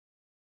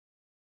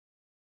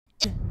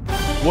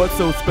What's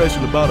so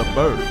special about a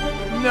bird?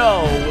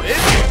 No,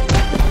 it's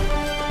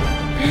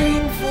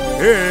painful.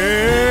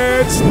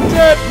 It's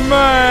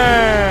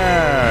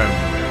Deadman!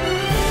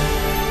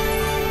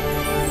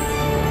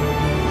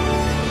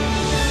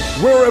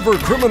 Wherever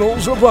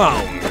criminals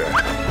abound.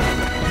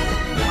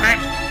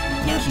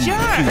 You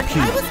jerk!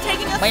 I was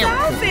taking a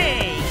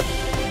selfie!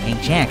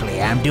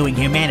 Exactly, I'm doing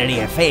humanity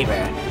a favor.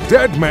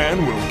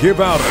 Deadman will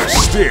give out a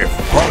stiff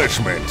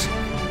punishment.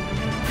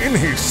 In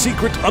his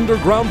secret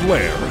underground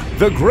lair,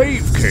 the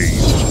Grave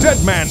Cave,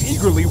 Deadman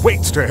eagerly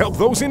waits to help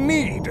those in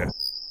need.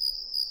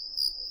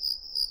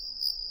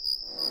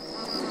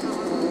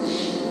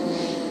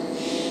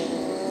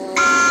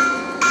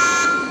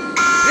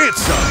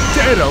 It's a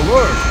dead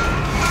alert!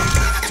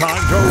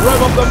 Time to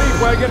rev up the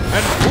meat wagon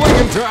and fling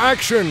into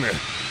action!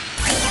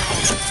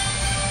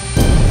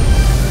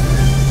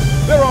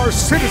 There are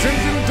citizens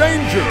in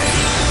danger!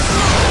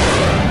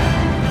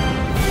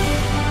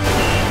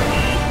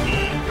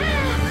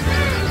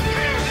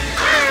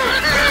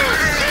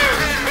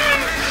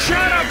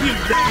 Shut up, you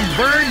damn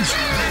birds!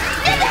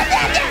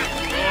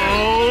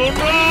 Oh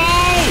no!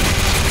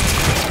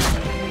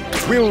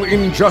 Will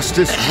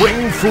injustice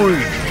reign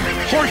free?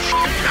 Horse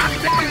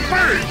goddamn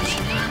birds!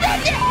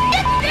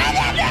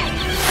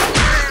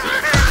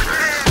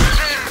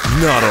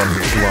 Not on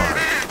his line.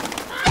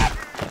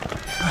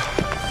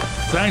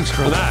 Thanks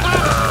for that.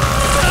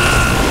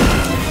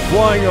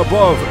 Flying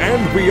above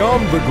and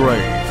beyond the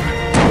grave.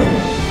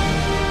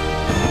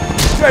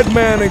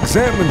 Deadman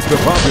examines the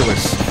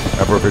populace,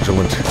 ever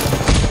vigilant.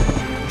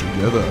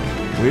 Together,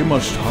 we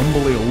must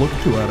humbly look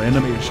to our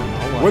enemies and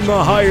allies. When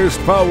the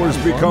highest powers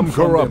become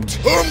corrupt.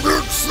 I'm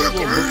getting sick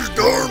of these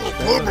darn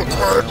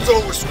Republicans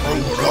always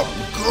screwing up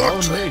Our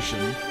guts. nation.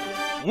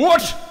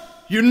 What?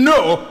 You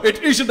know,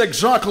 it isn't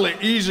exactly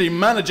easy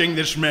managing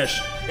this mess.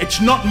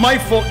 It's not my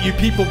fault you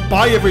people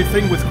buy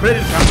everything with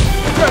credit cards.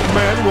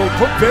 Deadman will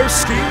put their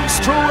schemes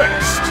to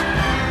rest.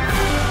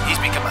 He's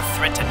become a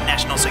threat to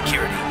national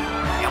security,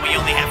 and we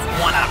only have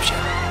one option.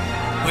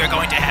 We're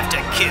going to have to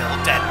kill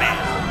Deadman.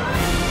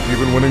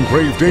 Even when in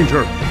grave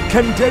danger,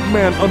 can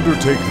Deadman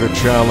undertake the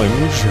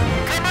challenge?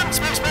 Come on,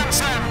 Spaceman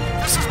Sam.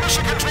 This is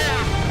Mission Control.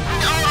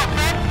 We are on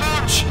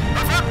launch.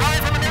 Avert by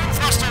from the main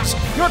thrusters.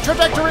 Your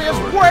trajectory is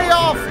way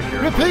off!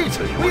 Repeat,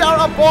 we are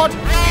aboard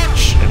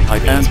launch! I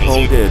can't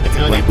hold it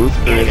when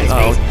booster is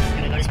out.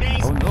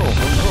 Oh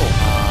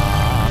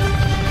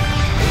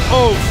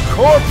no, Of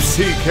course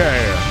he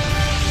can!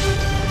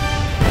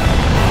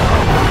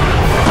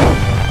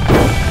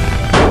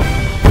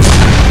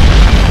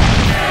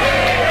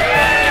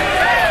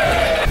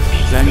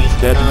 Thanks,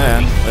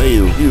 Deadman.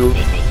 You.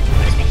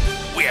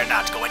 We are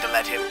not going to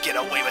let him get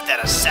away with that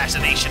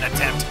assassination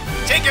attempt.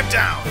 Take him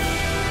down!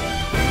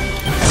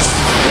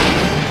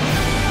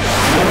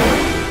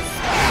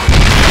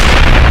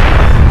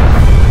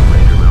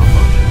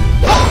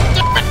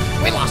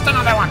 We lost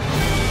another one!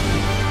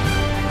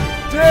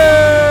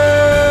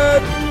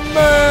 Deadman!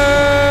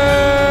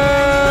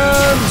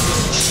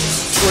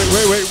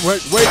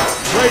 Wait,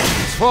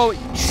 it's falling.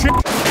 Shit!